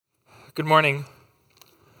Good morning.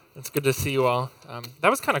 It's good to see you all. That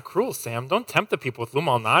was kind of cruel, Sam. Don't tempt the people with Lou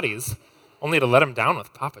Malnati's, only to let them down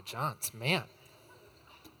with Papa John's. Man.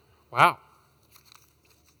 Wow.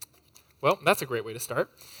 Well, that's a great way to start.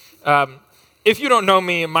 If you don't know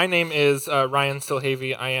me, my name is Ryan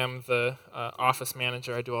Silhavy. I am the office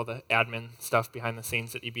manager. I do all the admin stuff behind the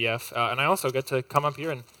scenes at EBF. And I also get to come up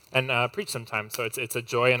here and preach sometimes. So it's a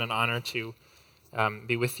joy and an honor to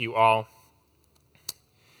be with you all.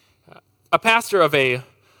 A pastor of a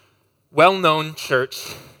well-known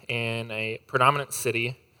church in a predominant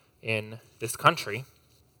city in this country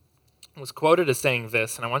was quoted as saying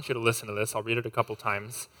this, and I want you to listen to this. I'll read it a couple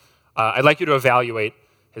times. I'd like you to evaluate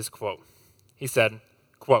his quote. He said,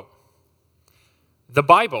 quote, "The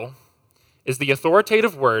Bible is the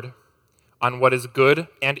authoritative word on what is good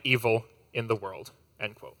and evil in the world,"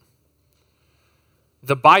 end quote.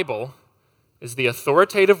 The Bible is the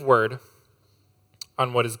authoritative word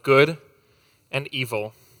on what is good and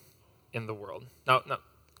evil in the world. Now,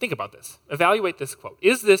 think about this. Evaluate this quote.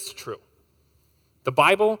 Is this true? The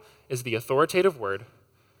Bible is the authoritative word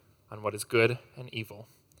on what is good and evil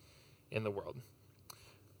in the world.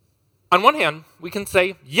 On one hand, we can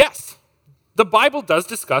say, yes, the Bible does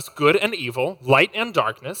discuss good and evil, light and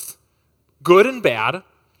darkness, good and bad,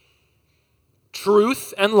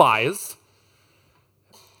 truth and lies.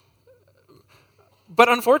 But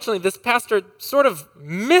unfortunately, this pastor sort of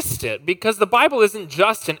missed it because the Bible isn't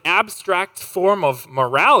just an abstract form of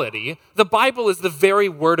morality. The Bible is the very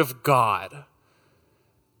Word of God.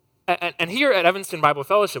 And here at Evanston Bible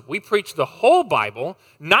Fellowship, we preach the whole Bible,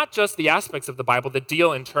 not just the aspects of the Bible that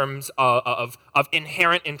deal in terms of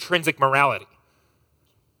inherent intrinsic morality.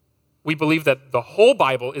 We believe that the whole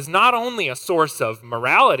Bible is not only a source of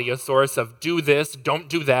morality, a source of do this, don't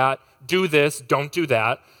do that, do this, don't do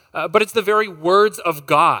that, but it's the very words of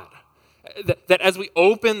God. That as we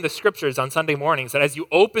open the scriptures on Sunday mornings, that as you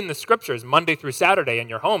open the scriptures Monday through Saturday in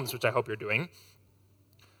your homes, which I hope you're doing,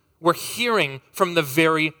 we're hearing from the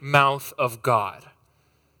very mouth of God.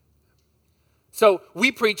 So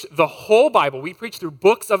we preach the whole Bible. We preach through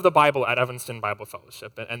books of the Bible at Evanston Bible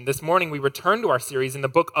Fellowship. And this morning we return to our series in the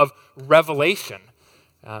book of Revelation.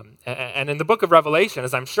 And in the book of Revelation,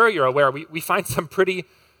 as I'm sure you're aware, we find some pretty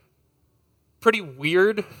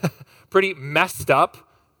weird, pretty messed up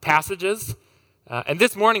passages. And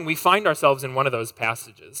this morning we find ourselves in one of those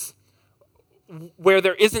passages where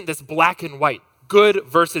there isn't this black and white, good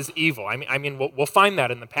versus evil. I mean, we'll find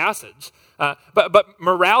that in the passage. But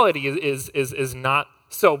morality is not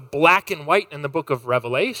so black and white in the book of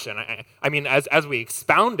Revelation. I mean, as we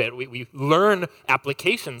expound it, we learn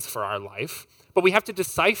applications for our life, but we have to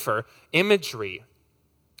decipher imagery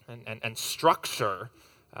and structure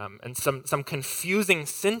and some confusing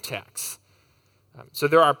syntax. So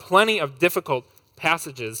there are plenty of difficult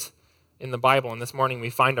passages in the Bible, and this morning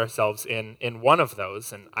we find ourselves in one of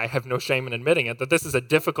those, and I have no shame in admitting it, that this is a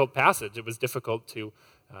difficult passage. It was difficult to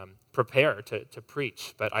prepare, to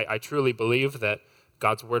preach, but I truly believe that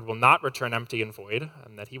God's word will not return empty and void,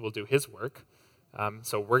 and that he will do his work.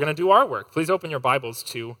 So we're going to do our work. Please open your Bibles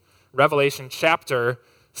to Revelation chapter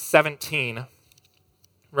 17.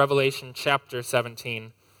 Revelation chapter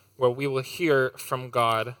 17, where we will hear from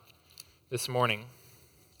God this morning.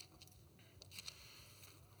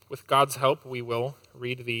 With God's help, we will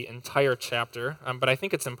read the entire chapter, but I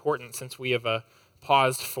think it's important, since we have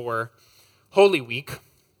paused for Holy Week,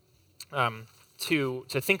 to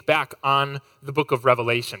think back on the book of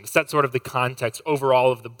Revelation, to set sort of the context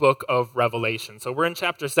overall of the book of Revelation. So we're in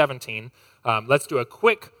chapter 17. Let's do a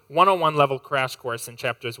quick 101 level crash course in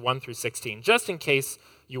chapters 1 through 16, just in case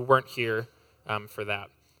you weren't here for that.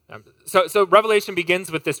 So Revelation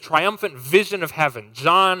begins with this triumphant vision of heaven.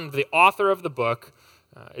 John, the author of the book,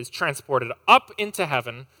 is transported up into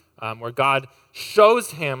heaven, where God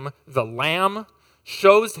shows him the Lamb,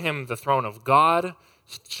 shows him the throne of God,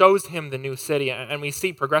 shows him the new city, and we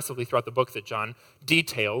see progressively throughout the book that John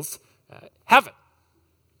details heaven.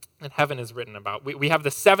 And heaven is written about. We have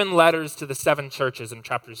the 7 letters to the 7 churches in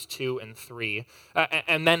chapters 2 and 3.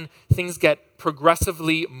 And then things get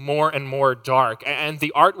progressively more and more dark. And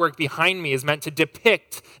the artwork behind me is meant to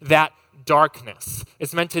depict that darkness.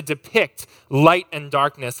 It's meant to depict light and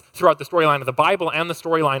darkness throughout the storyline of the Bible and the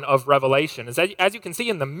storyline of Revelation. As you can see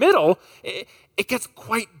in the middle, it gets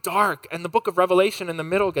quite dark. And the book of Revelation in the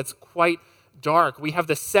middle gets quite dark. We have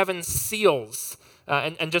the 7 seals.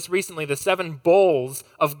 And just recently, the 7 bowls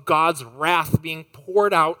of God's wrath being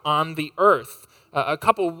poured out on the earth. A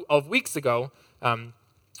couple of weeks ago, one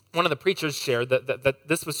of the preachers shared that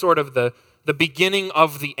this was sort of the beginning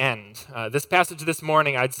of the end. This passage this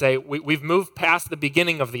morning, I'd say, we've moved past the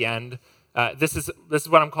beginning of the end, This is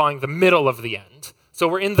what I'm calling the middle of the end. So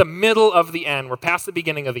we're in the middle of the end. We're past the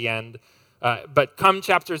beginning of the end. But come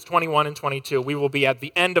chapters 21 and 22, we will be at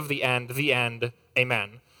the end of the end,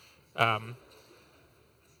 amen.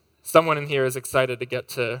 Someone in here is excited to get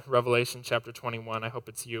to Revelation chapter 21. I hope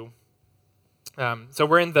it's you. So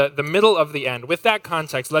we're in the middle of the end. With that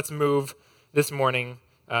context, let's move this morning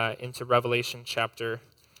into Revelation chapter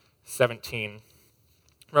 17.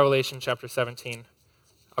 Revelation chapter 17.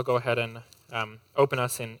 I'll go ahead and open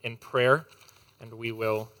us in prayer, and we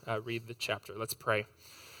will read the chapter. Let's pray.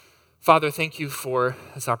 Father, thank you for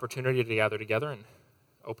this opportunity to gather together and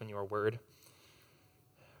open your word.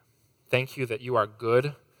 Thank you that you are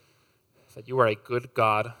good, that you are a good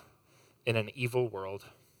God in an evil world.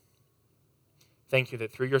 Thank you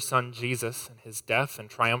that through your Son, Jesus, and his death and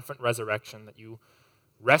triumphant resurrection, that you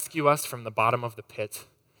rescue us from the bottom of the pit.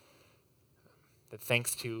 That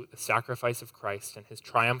thanks to the sacrifice of Christ and his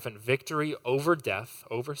triumphant victory over death,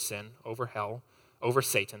 over sin, over hell, over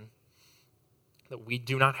Satan, that we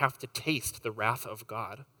do not have to taste the wrath of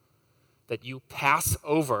God, that you pass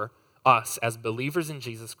over us as believers in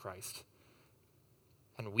Jesus Christ,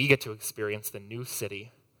 and we get to experience the new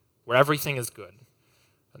city where everything is good,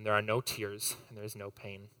 and there are no tears, and there is no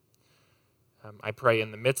pain. I pray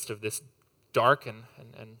in the midst of this dark and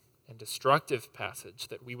destructive passage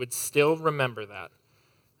that we would still remember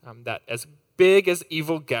that as big as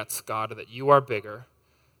evil gets, God, that you are bigger.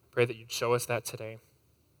 Pray that you'd show us that today.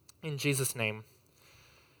 In Jesus' name,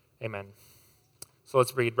 amen. So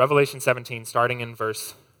let's read Revelation 17, starting in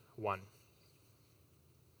verse 1.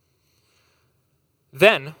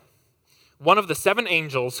 Then one of the 7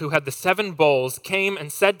 angels who had the 7 bowls came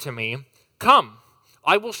and said to me, "Come,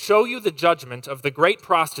 I will show you the judgment of the great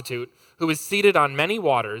prostitute who is seated on many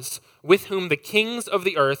waters, with whom the kings of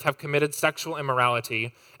the earth have committed sexual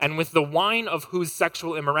immorality, and with the wine of whose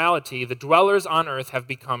sexual immorality the dwellers on earth have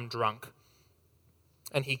become drunk."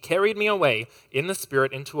 And he carried me away in the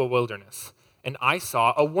spirit into a wilderness, and I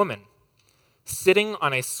saw a woman sitting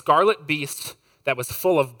on a scarlet beast that was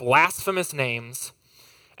full of blasphemous names,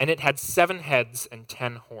 and it had 7 heads and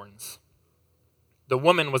 10 horns. The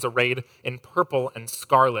woman was arrayed in purple and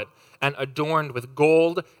scarlet, and adorned with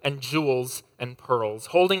gold and jewels and pearls,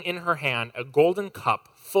 holding in her hand a golden cup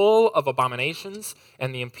full of abominations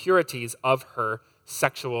and the impurities of her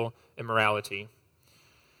sexual immorality.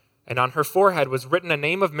 And on her forehead was written a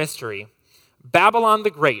name of mystery, Babylon the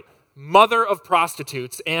Great, mother of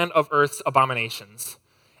prostitutes and of earth's abominations.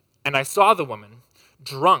 And I saw the woman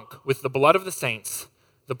drunk with the blood of the saints,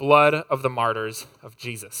 the blood of the martyrs of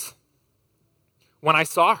Jesus. When I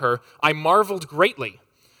saw her, I marveled greatly.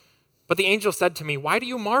 But the angel said to me, "Why do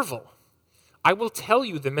you marvel? I will tell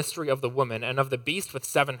you the mystery of the woman and of the beast with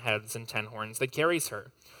 7 heads and 10 horns that carries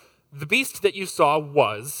her. The beast that you saw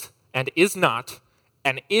was, and is not,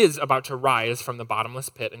 and is about to rise from the bottomless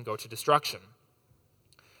pit and go to destruction.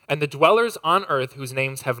 And the dwellers on earth whose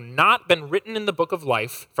names have not been written in the book of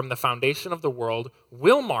life from the foundation of the world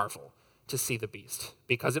will marvel to see the beast,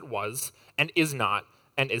 because it was, and is not,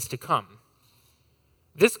 and is to come.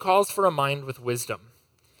 This calls for a mind with wisdom.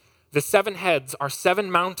 The 7 heads are 7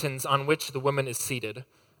 mountains on which the woman is seated.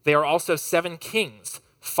 They are also 7 kings,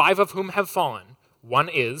 5 of whom have fallen. One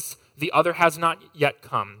is, the other has not yet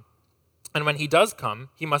come. And when he does come,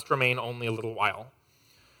 he must remain only a little while.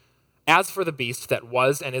 As for the beast that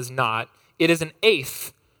was and is not, it is an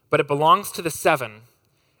 8th, but it belongs to the 7,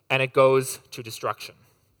 and it goes to destruction.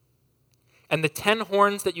 And the 10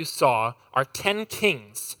 horns that you saw are 10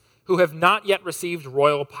 kings who have not yet received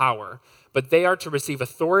royal power, but they are to receive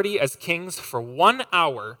authority as kings for 1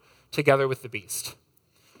 hour together with the beast.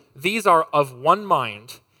 These are of one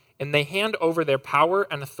mind, and they hand over their power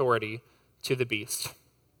and authority to the beast.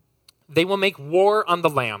 They will make war on the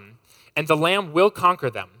Lamb, and the Lamb will conquer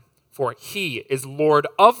them, for he is Lord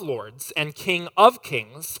of lords and King of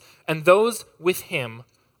kings, and those with him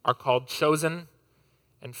are called chosen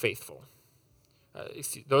and faithful.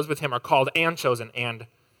 Those with him are called and chosen and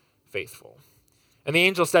faithful. And the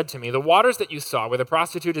angel said to me, "The waters that you saw where the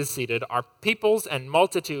prostitute is seated are peoples and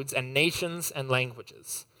multitudes and nations and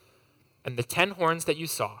languages. And the 10 horns that you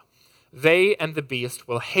saw, they and the beast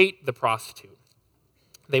will hate the prostitute.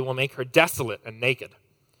 They will make her desolate and naked,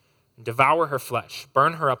 and devour her flesh,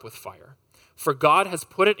 burn her up with fire. For God has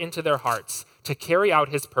put it into their hearts to carry out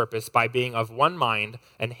his purpose by being of one mind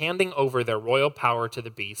and handing over their royal power to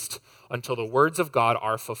the beast until the words of God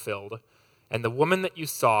are fulfilled. And the woman that you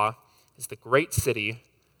saw is the great city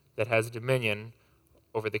that has dominion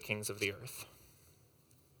over the kings of the earth."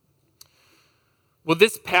 Well,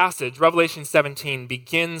 this passage, Revelation 17,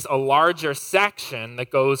 begins a larger section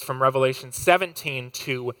that goes from Revelation 17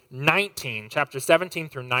 to 19, chapter 17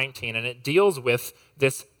 through 19, and it deals with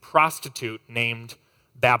this prostitute named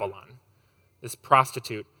Babylon. This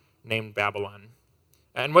prostitute named Babylon.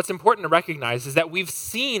 And what's important to recognize is that we've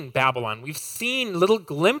seen Babylon. We've seen little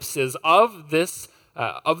glimpses of this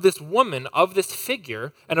woman, of this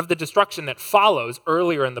figure, and of the destruction that follows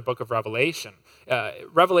earlier in the book of Revelation.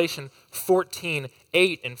 Revelation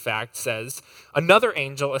 14:8, in fact, says, "Another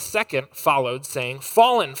angel, a second, followed, saying,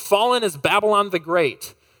 'Fallen, fallen is Babylon the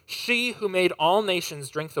Great, she who made all nations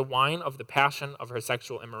drink the wine of the passion of her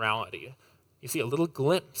sexual immorality.'" You see a little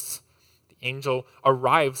glimpse. The angel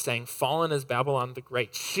arrives saying, "Fallen is Babylon the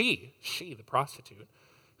Great, she, the prostitute,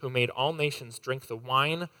 who made all nations drink the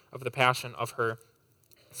wine of the passion of her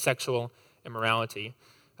sexual immorality."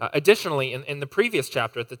 Additionally, in the previous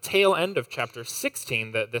chapter, at the tail end of chapter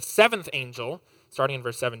 16, the seventh angel, starting in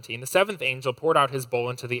verse 17, the seventh angel poured out his bowl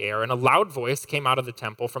into the air, and a loud voice came out of the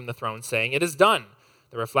temple from the throne saying, "It is done."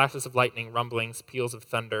 There were flashes of lightning, rumblings, peals of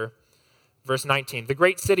thunder. Verse 19, "The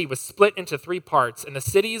great city was split into 3 parts, and the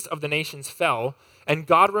cities of the nations fell, and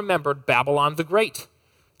God remembered Babylon the Great,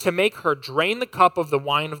 to make her drain the cup of the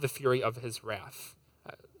wine of the fury of his wrath."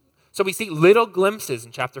 So we see little glimpses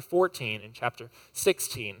in chapter 14 and chapter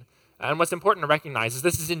 16. And what's important to recognize is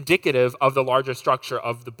this is indicative of the larger structure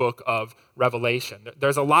of the book of Revelation.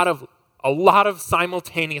 There's a lot of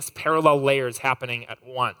simultaneous parallel layers happening at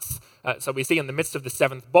once. So we see in the midst of the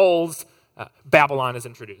 7th bowls, Babylon is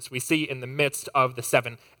introduced. We see in the midst of the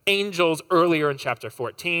 7 angels earlier in chapter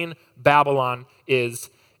 14, Babylon is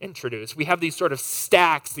introduced. We have these sort of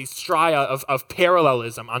stacks, these stria of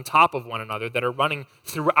parallelism on top of one another that are running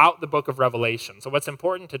throughout the book of Revelation. So what's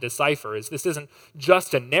important to decipher is this isn't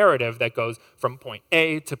just a narrative that goes from point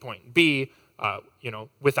A to point B,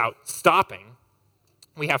 without stopping.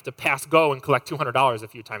 We have to pass go and collect $200 a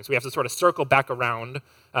few times. We have to sort of circle back around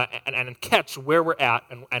and catch where we're at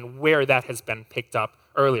and where that has been picked up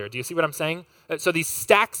earlier. Do you see what I'm saying? So these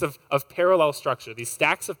stacks of parallel structure, these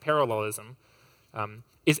stacks of parallelism,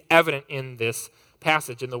 is evident in this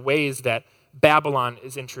passage in the ways that Babylon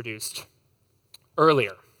is introduced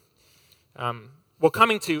earlier.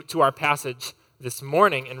 Coming to our passage this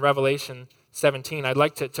morning in Revelation 17, I'd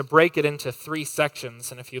like to break it into 3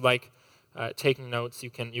 sections, and if you like taking notes,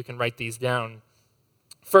 you can write these down.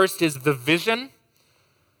 First is the vision,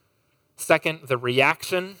 second, the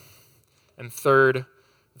reaction, and third,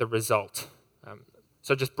 the result.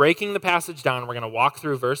 So just breaking the passage down, we're going to walk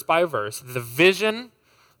through verse by verse, the vision,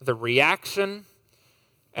 the reaction,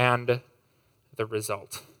 and the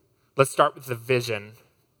result. Let's start with the vision.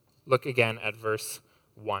 Look again at verse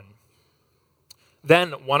 1.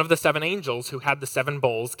 "Then one of the 7 angels who had the 7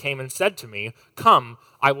 bowls came and said to me, 'Come,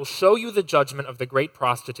 I will show you the judgment of the great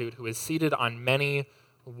prostitute who is seated on many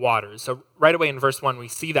waters.'" So right away in verse 1, we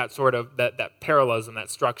see that sort of that parallelism, that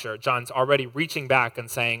structure. John's already reaching back and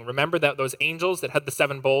saying, remember that those angels that had the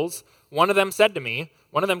 7 bowls? One of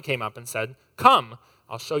them came up and said, "Come,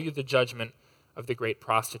 I'll show you the judgment of the great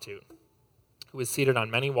prostitute who is seated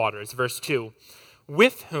on many waters." Verse 2,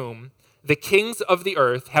 "With whom the kings of the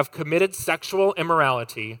earth have committed sexual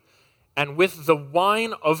immorality, and with the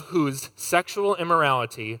wine of whose sexual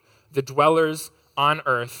immorality the dwellers on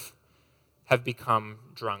earth have become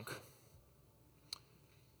drunk."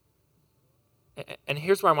 And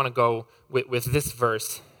here's where I want to go with this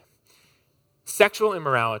verse. Sexual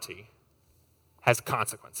immorality has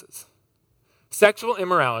consequences. Sexual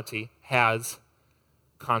immorality has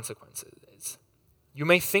consequences. You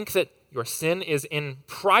may think that your sin is in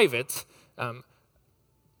private,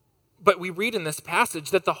 but we read in this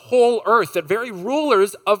passage that the whole earth, that very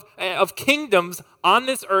rulers of kingdoms on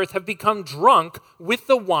this earth have become drunk with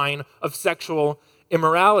the wine of sexual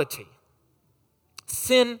immorality.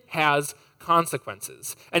 Sin has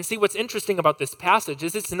consequences. And see, what's interesting about this passage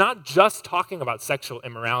is it's not just talking about sexual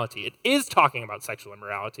immorality. It is talking about sexual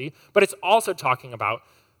immorality, but it's also talking about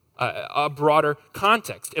a broader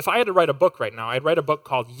context. If I had to write a book right now, I'd write a book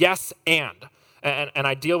called Yes and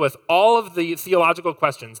I deal with all of the theological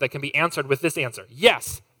questions that can be answered with this answer.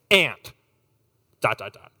 Yes and ...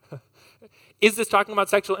 Is this talking about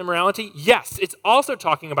sexual immorality? Yes, it's also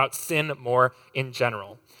talking about sin more in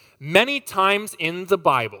general. Many times in the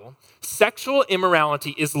Bible, sexual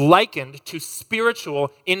immorality is likened to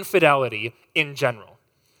spiritual infidelity in general.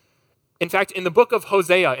 In fact, in the book of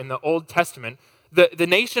Hosea in the Old Testament, the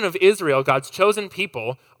nation of Israel, God's chosen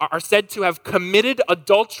people, are said to have committed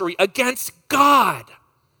adultery against God.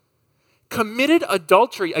 Committed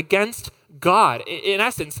adultery against God. In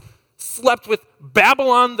essence, slept with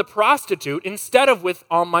Babylon the prostitute instead of with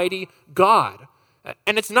Almighty God.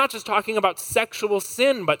 And it's not just talking about sexual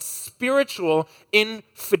sin, but spiritual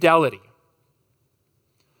infidelity.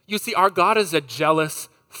 You see, our God is a jealous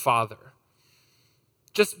Father.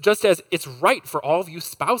 Just as it's right for all of you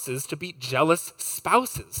spouses to be jealous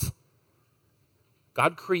spouses.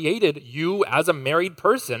 God created you as a married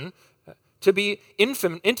person to be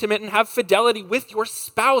intimate and have fidelity with your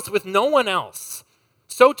spouse, with no one else.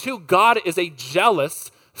 So too, God is a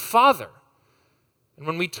jealous Father. And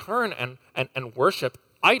when we turn and worship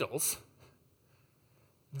idols,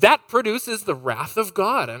 that produces the wrath of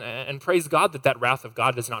God. And praise God that wrath of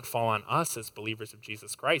God does not fall on us as believers of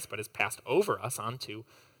Jesus Christ, but is passed over us onto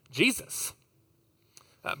Jesus.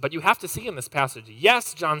 But you have to see in this passage,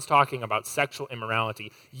 yes, John's talking about sexual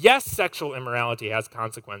immorality. Yes, sexual immorality has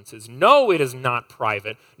consequences. No, it is not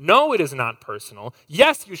private. No, it is not personal.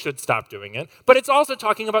 Yes, you should stop doing it. But it's also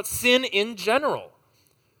talking about sin in general.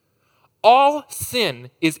 All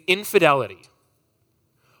sin is infidelity.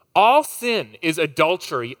 All sin is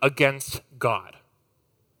adultery against God.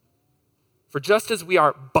 For just as we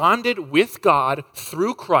are bonded with God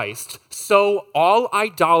through Christ, so all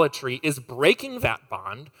idolatry is breaking that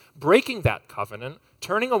bond, breaking that covenant,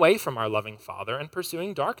 turning away from our loving Father and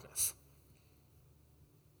pursuing darkness.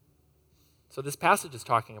 So this passage is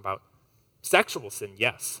talking about sexual sin,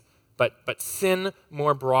 yes, but sin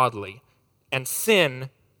more broadly. And sin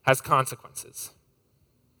has consequences.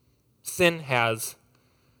 Sin has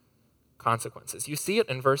consequences. You see it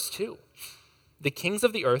in verse 2. The kings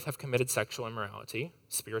of the earth have committed sexual immorality,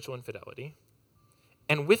 spiritual infidelity,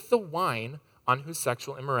 and with the wine on whose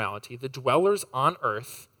sexual immorality the dwellers on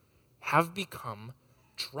earth have become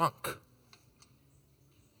drunk.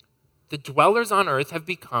 The dwellers on earth have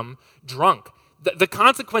become drunk. The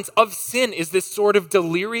consequence of sin is this sort of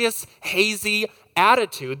delirious, hazy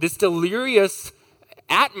attitude, this delirious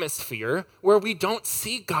atmosphere where we don't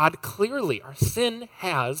see God clearly. Our sin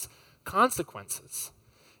has consequences.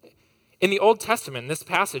 In the Old Testament, this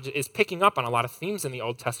passage is picking up on a lot of themes in the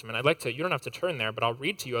Old Testament. You don't have to turn there, but I'll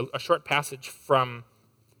read to you a short passage from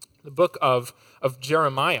the book of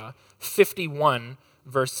Jeremiah 51,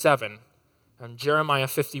 verse 7. Jeremiah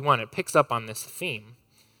 51, it picks up on this theme.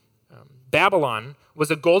 Babylon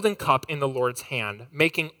was a golden cup in the Lord's hand,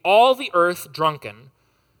 making all the earth drunken.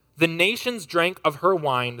 The nations drank of her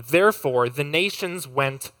wine, therefore the nations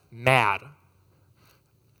went mad.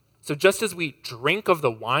 So just as we drink of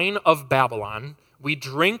the wine of Babylon, we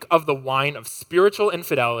drink of the wine of spiritual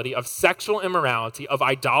infidelity, of sexual immorality, of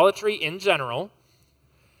idolatry in general,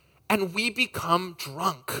 and we become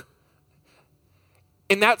drunk.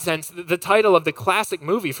 In that sense, the title of the classic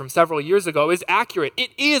movie from several years ago is accurate.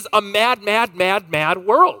 It is a mad, mad, mad, mad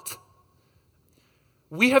world.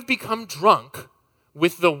 We have become drunk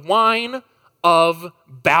with the wine of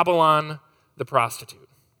Babylon the prostitute.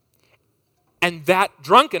 And that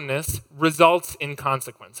drunkenness results in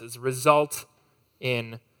consequences, results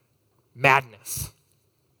in madness.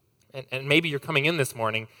 And maybe you're coming in this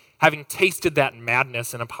morning having tasted that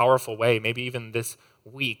madness in a powerful way, maybe even this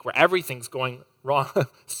week, where everything's going wrong,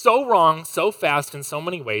 so fast in so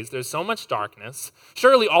many ways. There's so much darkness.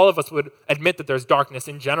 Surely all of us would admit that there's darkness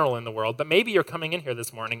in general in the world, but maybe you're coming in here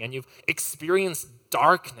this morning and you've experienced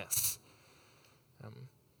darkness.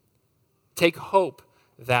 Take hope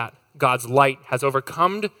that God's light has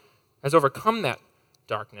overcome that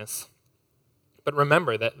darkness. But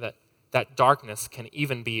remember that darkness can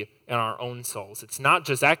even be in our own souls. It's not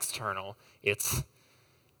just external, it's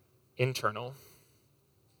internal.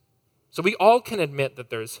 So we all can admit that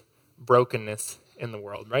there's brokenness in the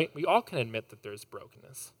world, right? We all can admit that there's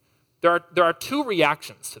brokenness. There are two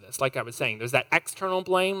reactions to this, like I was saying. There's that external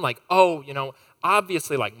blame, like,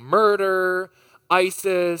 obviously like murder,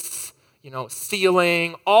 ISIS,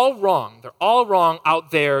 stealing, all wrong. They're all wrong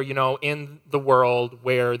out there, in the world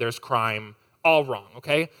where there's crime, all wrong,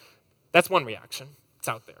 okay? That's one reaction. It's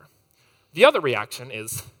out there. The other reaction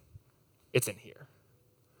is, it's in here.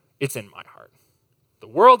 It's in my heart. The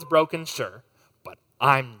world's broken, sure, but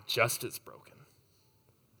I'm just as broken.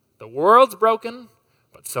 The world's broken,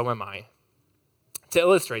 but so am I. To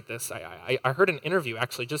illustrate this, I heard an interview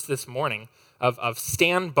actually just this morning of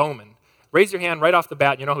Stan Bowman. Raise your hand right off the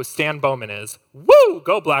bat, you know who Stan Bowman is. Woo!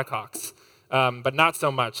 Go Blackhawks. But not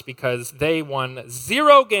so much because they won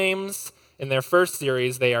 0 games in their first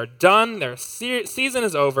series. They are done. Their season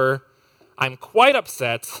is over. I'm quite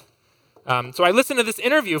upset. So I listened to this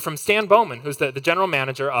interview from Stan Bowman, who's the general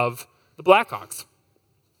manager of the Blackhawks.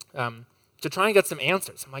 to try and get some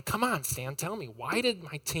answers. I'm like, come on, Stan, tell me, why did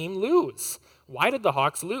my team lose? Why did the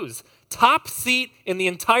Hawks lose? Top seat in the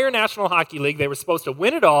entire National Hockey League. They were supposed to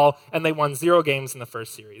win it all, and they won 0 games in the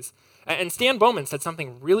first series. And Stan Bowman said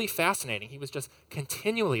something really fascinating. He was just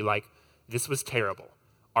continually like, this was terrible.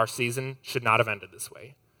 Our season should not have ended this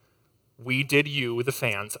way. We did you, the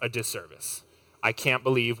fans, a disservice. I can't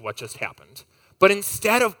believe what just happened. But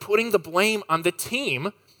instead of putting the blame on the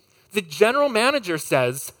team, the general manager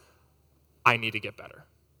says, I need to get better.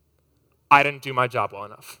 I didn't do my job well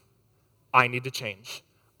enough. I need to change.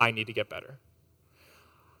 I need to get better.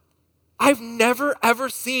 I've never, ever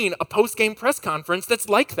seen a post-game press conference that's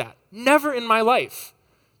like that. Never in my life.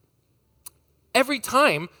 Every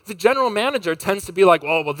time, the general manager tends to be like,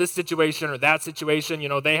 well, this situation or that situation,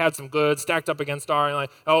 they had some good stacked up against our, like,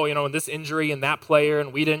 and this injury and that player,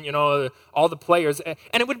 and we didn't, all the players. And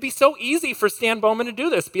it would be so easy for Stan Bowman to do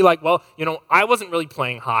this. Be like, I wasn't really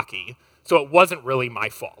playing hockey, so it wasn't really my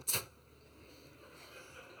fault.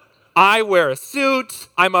 I wear a suit,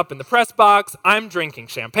 I'm up in the press box, I'm drinking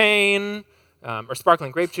champagne, or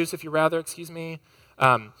sparkling grape juice if you rather, excuse me.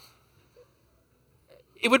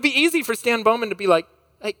 It would be easy for Stan Bowman to be like,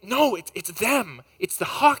 no, it's them. It's the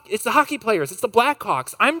hockey players. It's the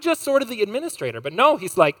Blackhawks. I'm just sort of the administrator. But no,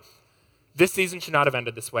 he's like, this season should not have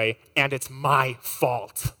ended this way, and it's my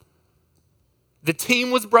fault. The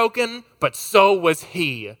team was broken, but so was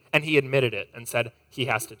he. And he admitted it and said he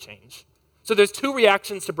has to change. So there's 2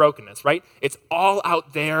 reactions to brokenness, right? It's all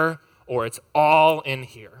out there or it's all in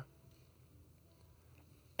here.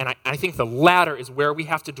 And I think the latter is where we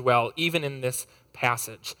have to dwell even in this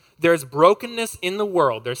passage. There's brokenness in the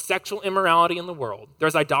world. There's sexual immorality in the world.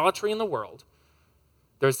 There's idolatry in the world.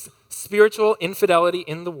 There's spiritual infidelity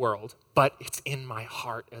in the world, but it's in my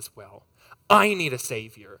heart as well. I need a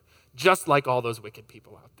Savior, just like all those wicked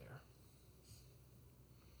people out there.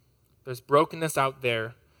 There's brokenness out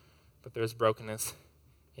there, but there's brokenness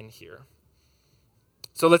in here.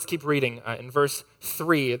 So let's keep reading. In verse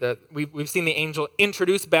 3, that we've seen the angel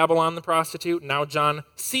introduce Babylon, the prostitute. Now John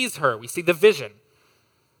sees her. We see the vision.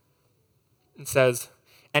 It says,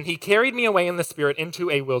 and he carried me away in the spirit into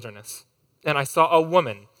a wilderness. And I saw a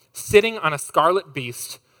woman sitting on a scarlet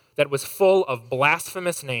beast that was full of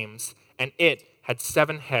blasphemous names, and it had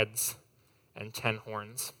 7 heads and 10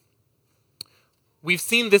 horns. We've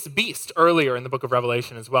seen this beast earlier in the book of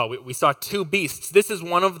Revelation as well. We saw 2 beasts. This is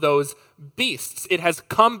one of those beasts. It has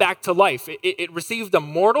come back to life. It received a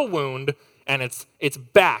mortal wound, and it's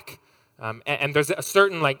back. And there's a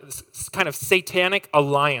certain kind of satanic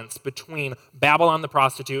alliance between Babylon the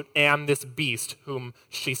prostitute and this beast whom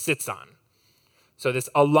she sits on. So this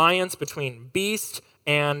alliance between beast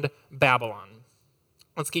and Babylon.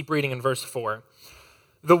 Let's keep reading in verse 4.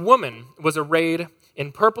 The woman was arrayed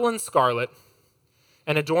in purple and scarlet,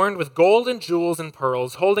 and adorned with gold and jewels and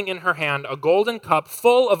pearls, holding in her hand a golden cup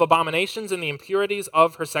full of abominations and the impurities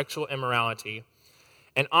of her sexual immorality.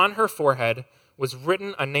 And on her forehead was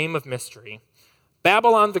written a name of mystery,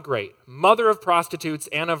 Babylon the Great, mother of prostitutes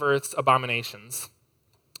and of earth's abominations.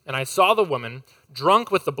 And I saw the woman drunk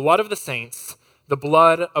with the blood of the saints, the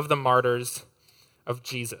blood of the martyrs of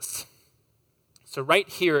Jesus. So right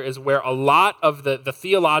here is where a lot of the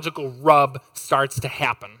theological rub starts to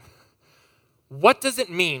happen. What does it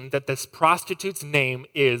mean that this prostitute's name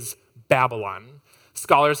is Babylon?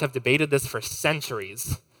 Scholars have debated this for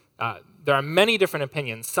centuries. There are many different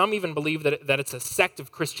opinions. Some even believe that it's a sect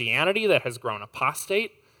of Christianity that has grown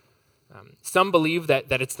apostate. Some believe that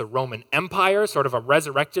it's the Roman Empire, sort of a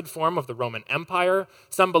resurrected form of the Roman Empire.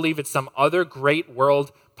 Some believe it's some other great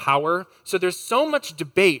world power. So there's so much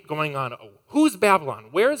debate going on. Oh, who's Babylon?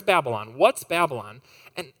 Where is Babylon? What's Babylon?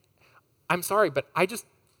 And I'm sorry, but I just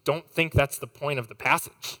don't think that's the point of the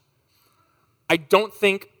passage. I don't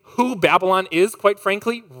think who Babylon is, quite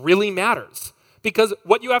frankly, really matters. Because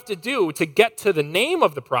what you have to do to get to the name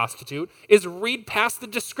of the prostitute is read past the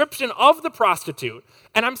description of the prostitute.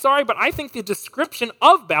 And I'm sorry, but I think the description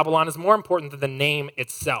of Babylon is more important than the name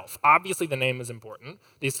itself. Obviously, the name is important.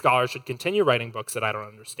 These scholars should continue writing books that I don't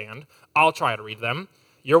understand. I'll try to read them.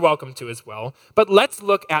 You're welcome to as well. But let's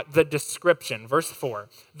look at the description. Verse 4.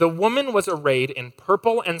 The woman was arrayed in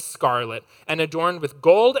purple and scarlet and adorned with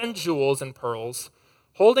gold and jewels and pearls,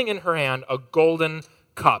 holding in her hand a golden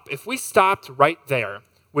cup. If we stopped right there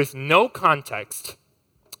with no context,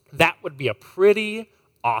 that would be a pretty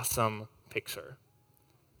awesome picture.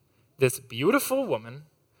 This beautiful woman,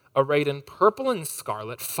 arrayed in purple and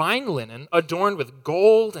scarlet, fine linen, adorned with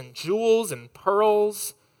gold and jewels and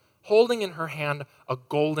pearls, holding in her hand a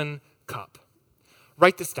golden cup.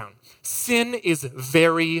 Write this down. Sin is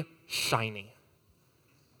very shiny.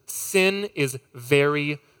 Sin is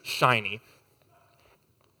very shiny.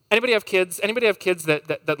 Anybody have kids? Anybody have kids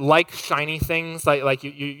that like shiny things? Like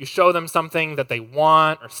you show them something that they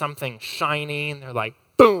want or something shiny, and they're like,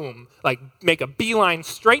 boom, like make a beeline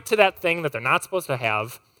straight to that thing that they're not supposed to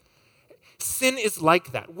have. Sin is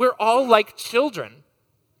like that. We're all like children.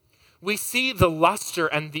 We see the luster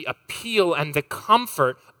and the appeal and the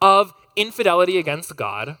comfort of infidelity against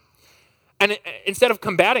God. And instead of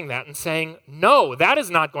combating that and saying, no, that is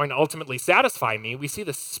not going to ultimately satisfy me, we see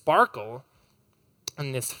the sparkle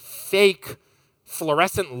and this fake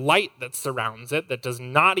fluorescent light that surrounds it that does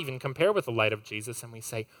not even compare with the light of Jesus. And we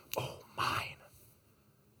say, oh, mine.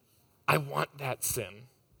 I want that sin.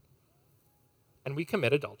 And we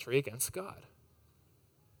commit adultery against God.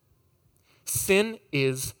 Sin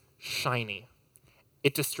is shiny.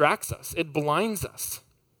 It distracts us. It blinds us.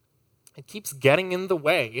 It keeps getting in the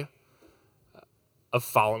way of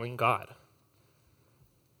following God.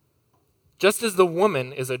 Just as the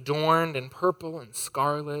woman is adorned in purple and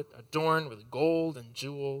scarlet, adorned with gold and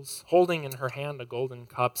jewels, holding in her hand a golden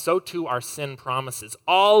cup, so too our sin promises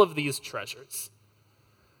all of these treasures.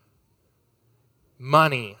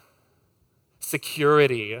 Money,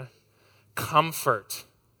 security, comfort,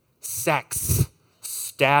 sex,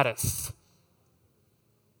 status.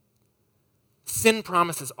 Sin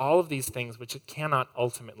promises all of these things which it cannot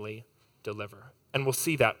ultimately deliver. And we'll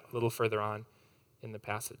see that a little further on in the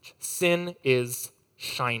passage. Sin is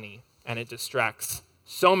shiny, and it distracts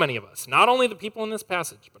so many of us. Not only the people in this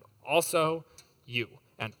passage, but also you,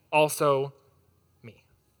 and also me.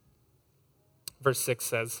 Verse 6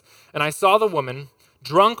 says, "And I saw the woman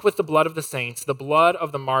drunk with the blood of the saints, the blood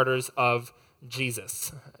of the martyrs of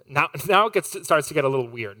Jesus." Now it starts to get a little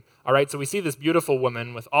weird. All right, so we see this beautiful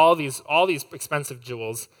woman with all these expensive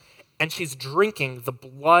jewels, and she's drinking the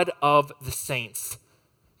blood of the saints,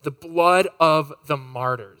 the blood of the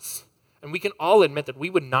martyrs. And we can all admit that we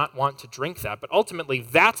would not want to drink that, but ultimately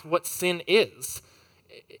that's what sin is.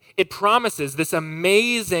 It promises this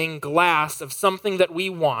amazing glass of something that we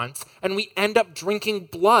want, and we end up drinking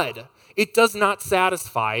blood. It does not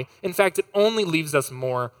satisfy. In fact, it only leaves us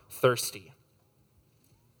more thirsty.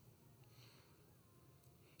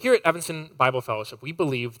 Here at Evanston Bible Fellowship, we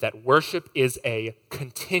believe that worship is a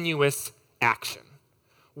continuous action.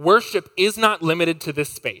 Worship is not limited to this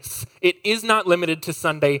space. It is not limited to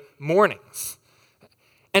Sunday mornings.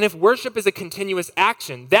 And if worship is a continuous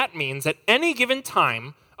action, that means at any given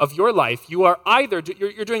time of your life, you are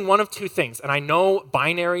you're doing one of two things. And I know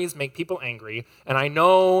binaries make people angry, and I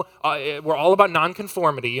know we're all about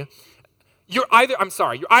nonconformity. You're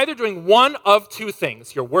either doing one of two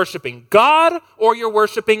things. You're worshiping God or you're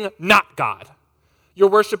worshiping not God. You're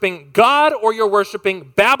worshiping God or you're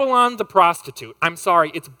worshiping Babylon the prostitute. I'm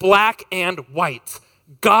sorry, it's black and white.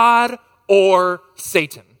 God or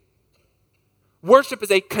Satan. Worship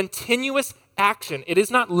is a continuous action. It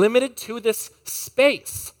is not limited to this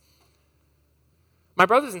space. My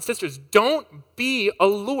brothers and sisters, don't be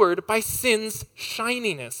allured by sin's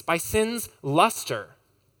shininess, by sin's luster.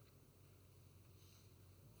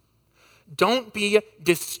 Don't be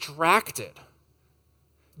distracted.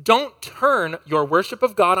 Don't turn your worship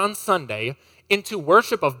of God on Sunday into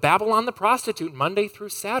worship of Babylon the prostitute Monday through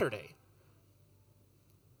Saturday.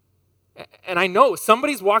 And I know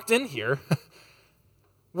somebody's walked in here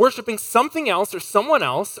worshiping something else or someone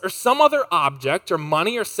else or some other object or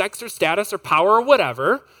money or sex or status or power or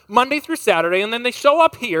whatever Monday through Saturday, and then they show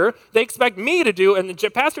up here, they expect me to do, and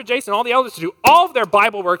Pastor Jason and all the elders to do all of their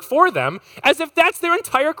Bible work for them as if that's their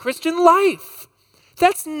entire Christian life.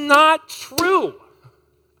 That's not true.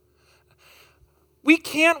 We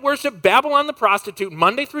can't worship Babylon the prostitute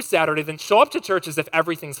Monday through Saturday, then show up to church as if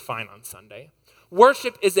everything's fine on Sunday.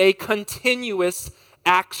 Worship is a continuous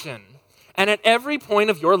action. And at every point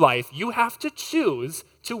of your life, you have to choose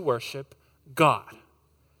to worship God.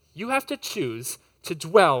 You have to choose to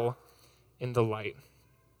dwell in the light.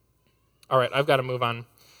 All right, I've got to move on.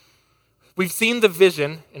 We've seen the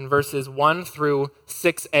vision in verses 1 through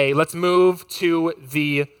 6a. Let's move to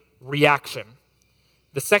the reaction.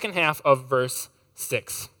 The second half of verse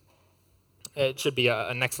 6. It should be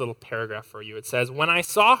a next little paragraph for you. It says, "When I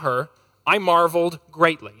saw her, I marveled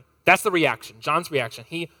greatly." That's the reaction, John's reaction.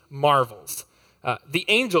 He marvels. The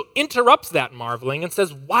angel interrupts that marveling and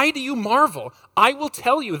says, "Why do you marvel? I will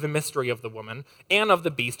tell you the mystery of the woman and of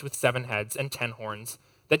the beast with 7 heads and 10 horns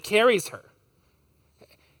that carries her."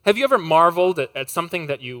 Have you ever marveled at something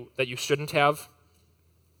that you shouldn't have?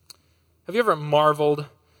 Have you ever marveled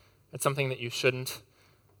at something that you shouldn't?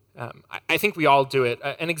 I think we all do it.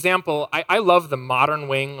 An example, I love the modern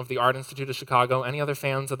wing of the Art Institute of Chicago. Any other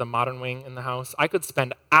fans of the modern wing in the house? I could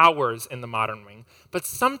spend hours in the modern wing. But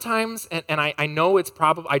sometimes, and I know it's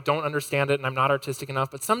probably, I don't understand it and I'm not artistic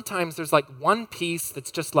enough, but sometimes there's like one piece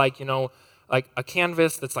that's just like, like a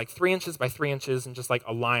canvas that's like 3 inches by 3 inches and just like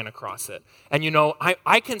a line across it. And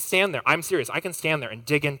I can stand there, I'm serious, I can stand there and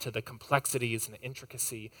dig into the complexities and the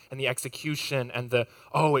intricacy and the execution and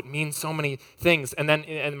it means so many things. And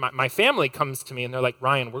then my family comes to me and they're like,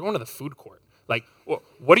 Ryan, we're going to the food court. Like,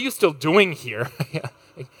 what are you still doing here?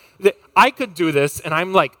 I could do this and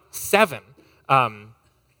I'm like 7.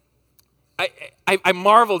 I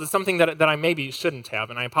marveled at something that I maybe shouldn't have,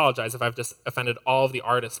 and I apologize if I've just offended all of the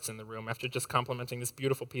artists in the room after just complimenting this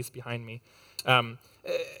beautiful piece behind me. Have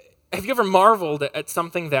you ever marveled at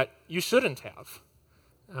something that you shouldn't have?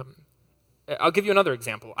 I'll give you another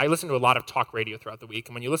example. I listen to a lot of talk radio throughout the week,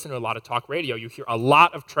 and when you listen to a lot of talk radio, you hear a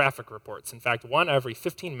lot of traffic reports. In fact, one every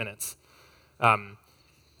 15 minutes.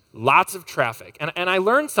 Lots of traffic. And I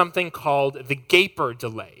learned something called the Gaper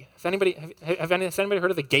delay. Has anybody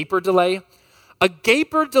heard of the Gaper delay? A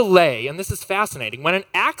Gaper delay, and this is fascinating, when an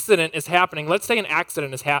accident is happening, let's say an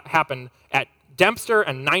accident has happened at Dempster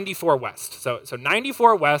and 94 West. So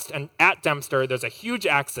 94 West and at Dempster, there's a huge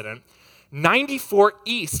accident. 94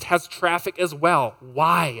 East has traffic as well.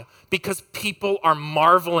 Why? Because people are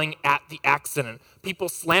marveling at the accident. People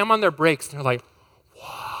slam on their brakes and they're like,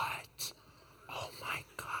 what? Oh my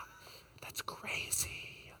God, that's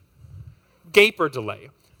crazy. Gaper delay.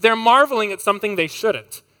 They're marveling at something they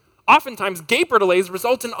shouldn't. Oftentimes, gaper delays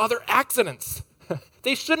result in other accidents.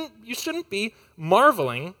 You shouldn't be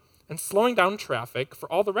marveling and slowing down traffic for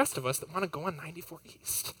all the rest of us that want to go on 94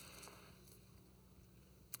 East.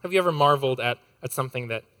 Have you ever marveled at something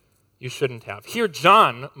that you shouldn't have? Here,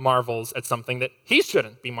 John marvels at something that he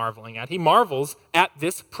shouldn't be marveling at. He marvels at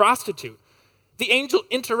this prostitute. The angel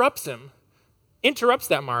interrupts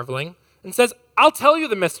that marveling, and says, I'll tell you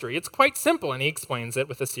the mystery. It's quite simple, and he explains it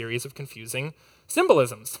with a series of confusing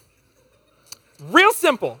symbolisms. Real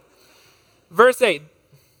simple. Verse 8,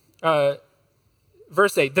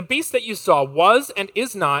 the beast that you saw was and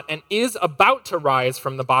is not and is about to rise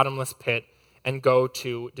from the bottomless pit and go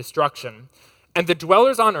to destruction. And the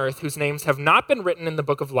dwellers on earth, whose names have not been written in the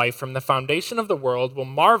book of life from the foundation of the world, will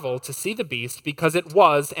marvel to see the beast, because it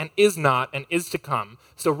was and is not and is to come.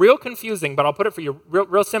 So real confusing, but I'll put it for you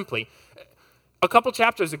real simply. A couple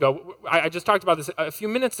chapters ago, I just talked about this a few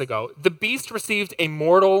minutes ago, the beast received a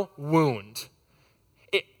mortal wound,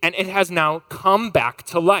 and it has now come back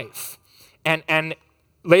to life. And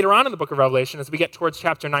later on in the book of Revelation, as we get towards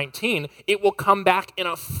chapter 19, it will come back in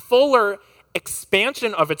a fuller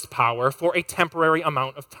expansion of its power for a temporary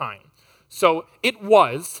amount of time. So it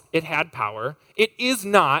had power, it is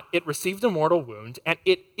not, it received a mortal wound, and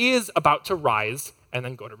it is about to rise and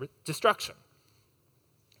then go to destruction.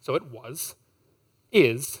 So it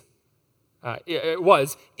is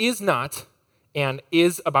not, and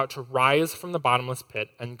is about to rise from the bottomless pit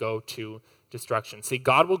and go to destruction. See,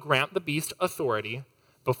 God will grant the beast authority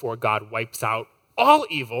before God wipes out all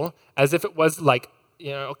evil, as if it was like,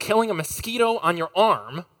 killing a mosquito on your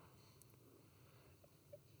arm,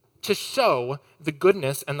 to show the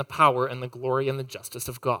goodness and the power and the glory and the justice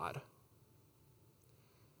of God.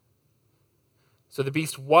 So the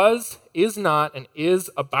beast is not, and is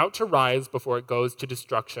about to rise before it goes to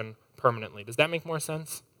destruction permanently. Does that make more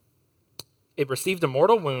sense? It received a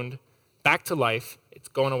mortal wound, back to life. It's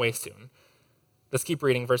going away soon. Let's keep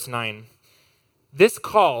reading, verse 9. This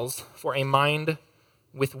calls for a mind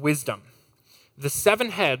with wisdom. The 7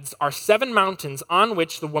 heads are 7 mountains on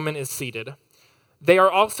which the woman is seated. They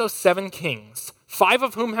are also 7 kings, 5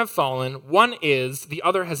 of whom have fallen. 1 is, the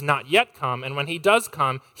other has not yet come, and when he does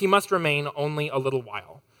come, he must remain only a little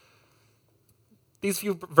while. These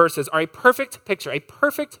few verses are a perfect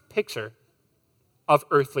picture of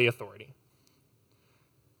earthly authority.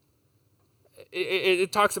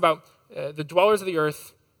 It talks about the dwellers of the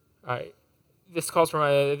earth. This calls from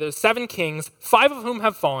there's 7 kings, 5 of whom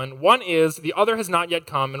have fallen. 1 is, the other has not yet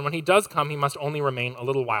come, and when he does come, he must only remain a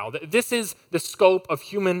little while. This is the scope of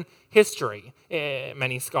human history,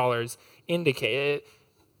 many scholars indicate.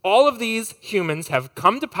 All of these humans have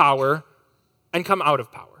come to power and come out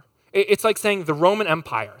of power. It's like saying the Roman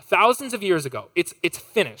Empire, thousands of years ago, it's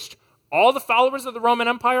finished. All the followers of the Roman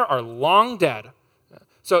Empire are long dead.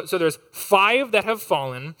 So there's 5 that have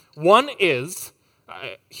fallen. 1 is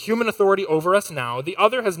human authority over us now. The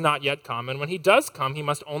other has not yet come, and when he does come, he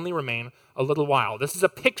must only remain a little while. This is a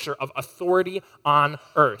picture of authority on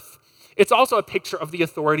earth. It's also a picture of the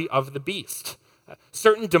authority of the beast.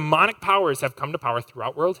 Certain demonic powers have come to power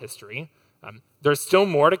throughout world history. There's still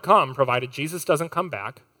more to come, provided Jesus doesn't come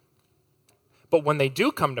back. But when they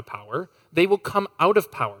do come to power, they will come out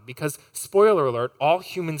of power because, spoiler alert, all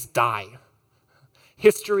humans die.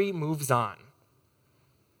 History moves on.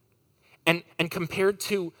 And compared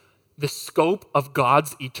to the scope of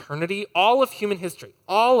God's eternity, all of human history,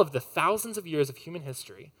 all of the thousands of years of human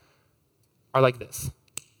history are like this.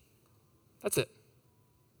 That's it.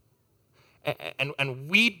 And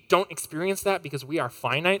we don't experience that because we are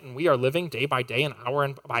finite and we are living day by day and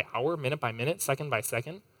hour by hour, minute by minute, second by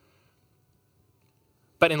second.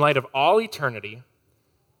 But in light of all eternity,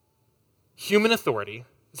 human authority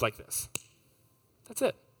is like this. That's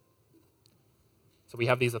it. So we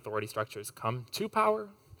have these authority structures come to power,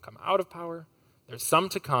 come out of power. There's some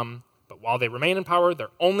to come, but while they remain in power, they're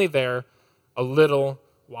only there a little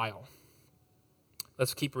while.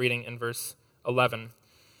 Let's keep reading in verse 11.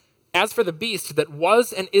 As for the beast that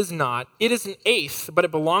was and is not, it is an eighth, but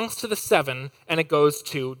it belongs to the seven, and it goes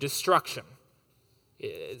to destruction.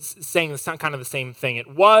 It's saying kind of the same thing.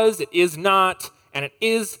 It was, it is not, and it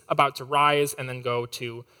is about to rise and then go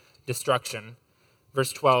to destruction.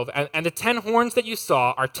 Verse 12, and the 10 horns that you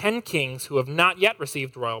saw are 10 kings who have not yet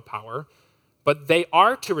received royal power, but they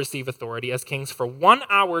are to receive authority as kings for 1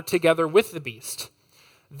 hour together with the beast.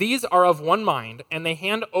 These are of one mind, and they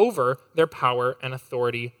hand over their power and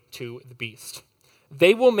authority to the beast.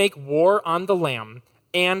 They will make war on the Lamb,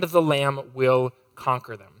 and the Lamb will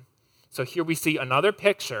conquer them. So here we see another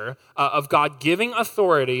picture of God giving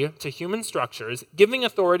authority to human structures, giving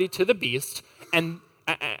authority to the beast, and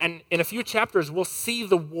in a few chapters, we'll see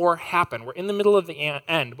the war happen. We're in the middle of the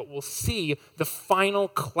end, but we'll see the final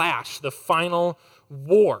clash, the final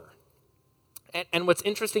war. And what's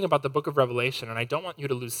interesting about the book of Revelation, and I don't want you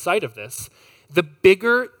to lose sight of this, the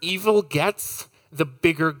bigger evil gets, the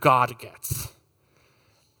bigger God gets.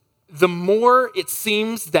 The more it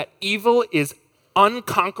seems that evil is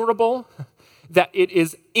unconquerable, that it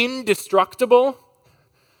is indestructible,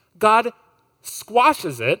 God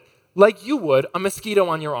squashes it like you would a mosquito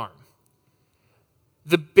on your arm.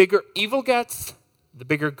 The bigger evil gets, the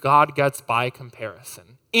bigger God gets by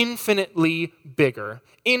comparison. Infinitely bigger,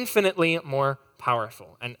 infinitely more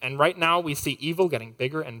powerful. And right now we see evil getting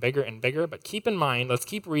bigger and bigger and bigger, but keep in mind, let's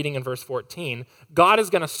keep reading in verse 14, God is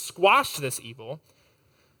going to squash this evil.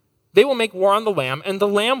 They will make war on the Lamb, and the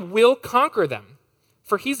Lamb will conquer them.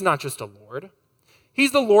 For he's not just a Lord,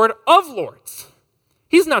 he's the Lord of lords.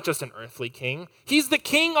 He's not just an earthly king, he's the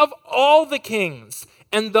King of all the kings.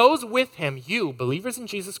 And those with him, you, believers in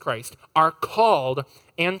Jesus Christ, are called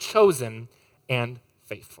and chosen and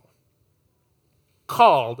faithful.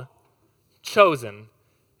 Called, chosen,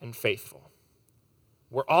 and faithful.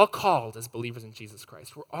 We're all called as believers in Jesus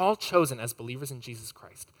Christ. We're all chosen as believers in Jesus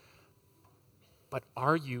Christ. But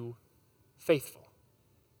are you faithful?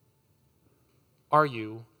 Are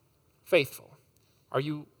you faithful? Are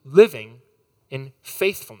you living in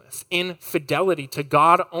faithfulness, in fidelity to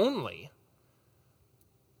God only?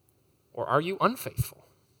 Or are you unfaithful?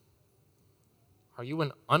 Are you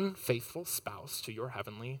an unfaithful spouse to your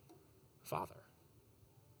heavenly Father?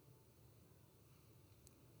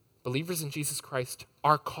 Believers in Jesus Christ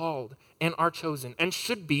are called and are chosen and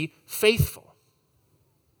should be faithful.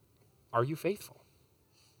 Are you faithful?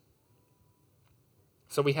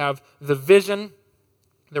 So we have the vision,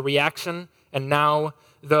 the reaction, and now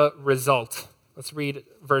the result. Let's read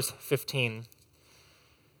verse 15.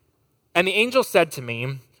 And the angel said to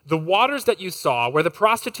me, the waters that you saw where the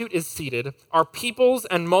prostitute is seated are peoples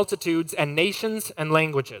and multitudes and nations and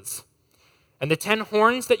languages. And the 10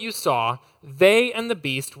 horns that you saw, they and the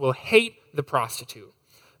beast will hate the prostitute.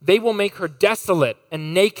 They will make her desolate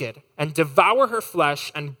and naked and devour her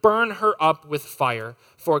flesh and burn her up with fire.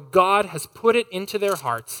 For God has put it into their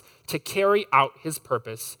hearts to carry out his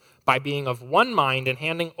purpose by being of one mind and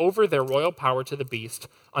handing over their royal power to the beast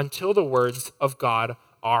until the words of God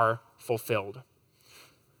are fulfilled.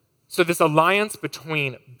 So this alliance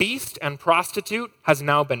between beast and prostitute has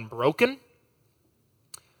now been broken.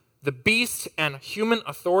 The beast and human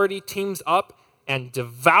authority teams up and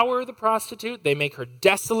devour the prostitute. They make her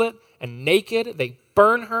desolate and naked. They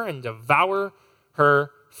burn her and devour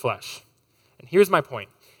her flesh. And here's my point.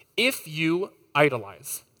 If you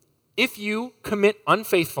idolize, if you commit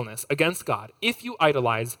unfaithfulness against God, if you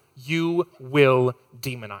idolize, you will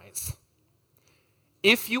demonize.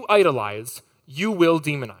 If you idolize, you will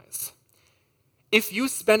demonize. If you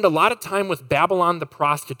spend a lot of time with Babylon the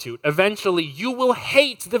prostitute, eventually you will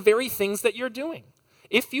hate the very things that you're doing.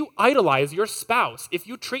 If you idolize your spouse, if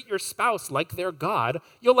you treat your spouse like their God,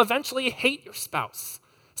 you'll eventually hate your spouse.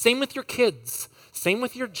 Same with your kids. Same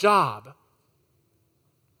with your job.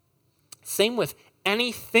 Same with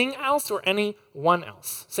anything else or anyone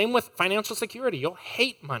else. Same with financial security. You'll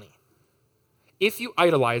hate money. If you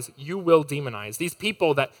idolize, you will demonize. These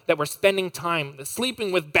people that were spending time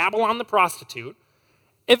sleeping with Babylon the prostitute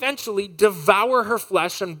eventually devour her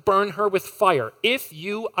flesh and burn her with fire. If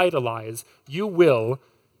you idolize, you will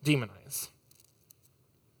demonize.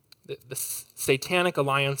 The satanic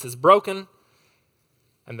alliance is broken,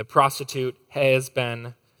 and the prostitute has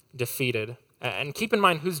been defeated. And keep in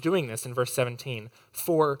mind who's doing this in verse 17.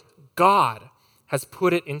 For God has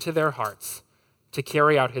put it into their hearts to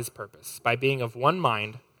carry out his purpose by being of one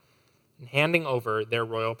mind and handing over their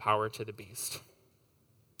royal power to the beast.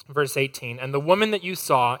 Verse 18, and the woman that you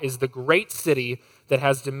saw is the great city that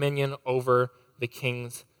has dominion over the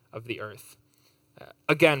kings of the earth.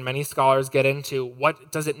 Again, many scholars get into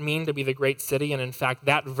what does it mean to be the great city, and in fact,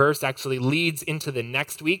 that verse actually leads into the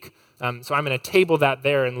next week. So I'm going to table that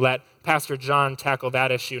there and let Pastor John tackle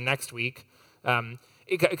that issue next week,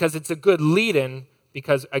 because it's a good lead-in,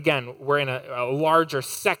 because again, we're in a larger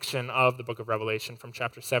section of the book of Revelation from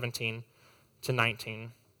chapter 17 to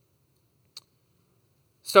 19.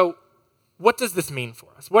 So what does this mean for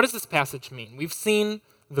us? What does this passage mean? We've seen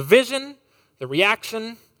the vision, the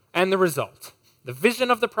reaction, and the result. The vision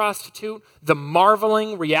of the prostitute, the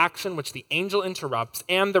marveling reaction which the angel interrupts,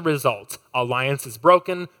 and the result. Alliance is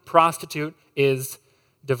broken, prostitute is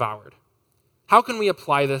devoured. How can we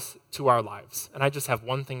apply this to our lives? And I just have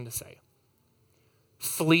one thing to say.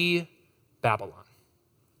 Flee Babylon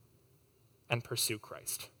and pursue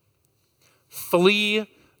Christ. Flee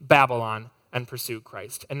Babylon and pursue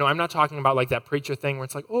Christ. And no, I'm not talking about like that preacher thing where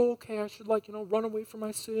it's like, oh, okay, I should run away from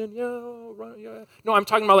my sin. Yeah. No, I'm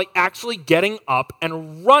talking about like actually getting up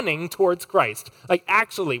and running towards Christ. Like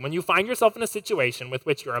actually, when you find yourself in a situation with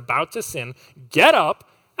which you're about to sin, get up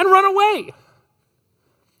and run away.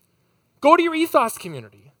 Go to your ethos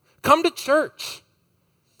community. Come to church.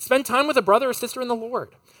 Spend time with a brother or sister in the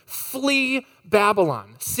Lord. Flee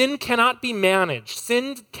Babylon. Sin cannot be managed.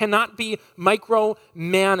 Sin cannot be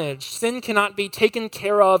micromanaged. Sin cannot be taken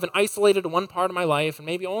care of and isolated to one part of my life and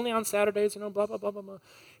maybe only on Saturdays, blah, blah, blah, blah, blah.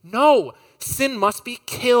 No, sin must be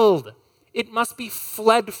killed. It must be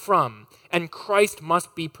fled from, and Christ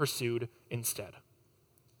must be pursued instead.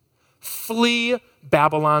 Flee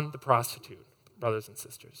Babylon the prostitute, brothers and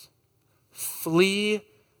sisters. Flee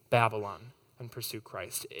Babylon and pursue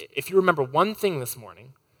Christ. If you remember one thing this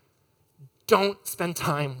morning, don't spend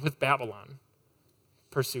time with Babylon.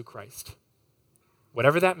 Pursue Christ.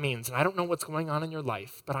 Whatever that means, and I don't know what's going on in your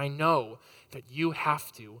life, but I know that you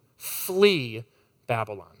have to flee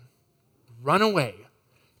Babylon. Run away.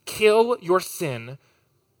 Kill your sin,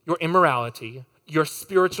 your immorality, your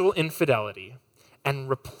spiritual infidelity, and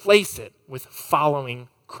replace it with following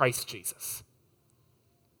Christ Jesus.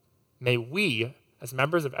 May we, as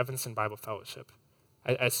members of Evanston Bible Fellowship,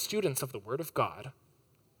 as students of the Word of God,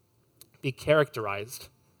 be characterized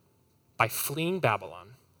by fleeing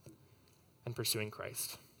Babylon and pursuing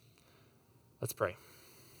Christ. Let's pray.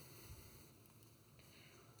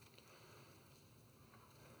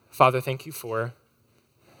 Father, thank you for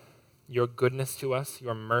your goodness to us,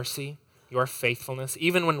 your mercy, your faithfulness,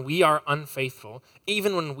 even when we are unfaithful,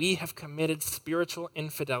 even when we have committed spiritual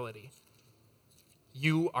infidelity.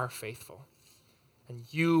 You are faithful, and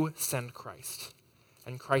you send Christ.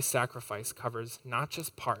 And Christ's sacrifice covers not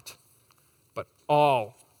just part, but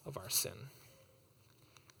all of our sin.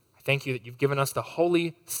 I thank you that you've given us the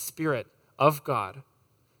Holy Spirit of God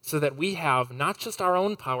so that we have not just our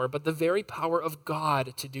own power, but the very power of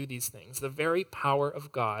God to do these things, the very power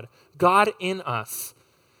of God, God in us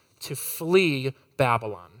to flee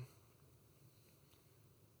Babylon.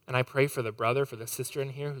 And I pray for the brother, for the sister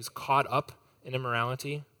in here who's caught up in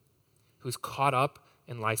immorality, who's caught up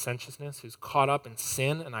in licentiousness, who's caught up in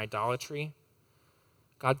sin and idolatry.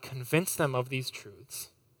 God, convince them of these truths.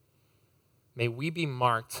 May we be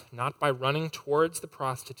marked not by running towards the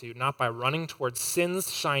prostitute, not by running towards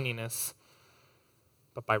sin's shininess,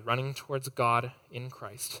 but by running towards God in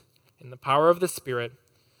Christ. In the power of the Spirit,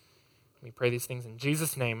 we pray these things in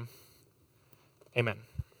Jesus' name. Amen.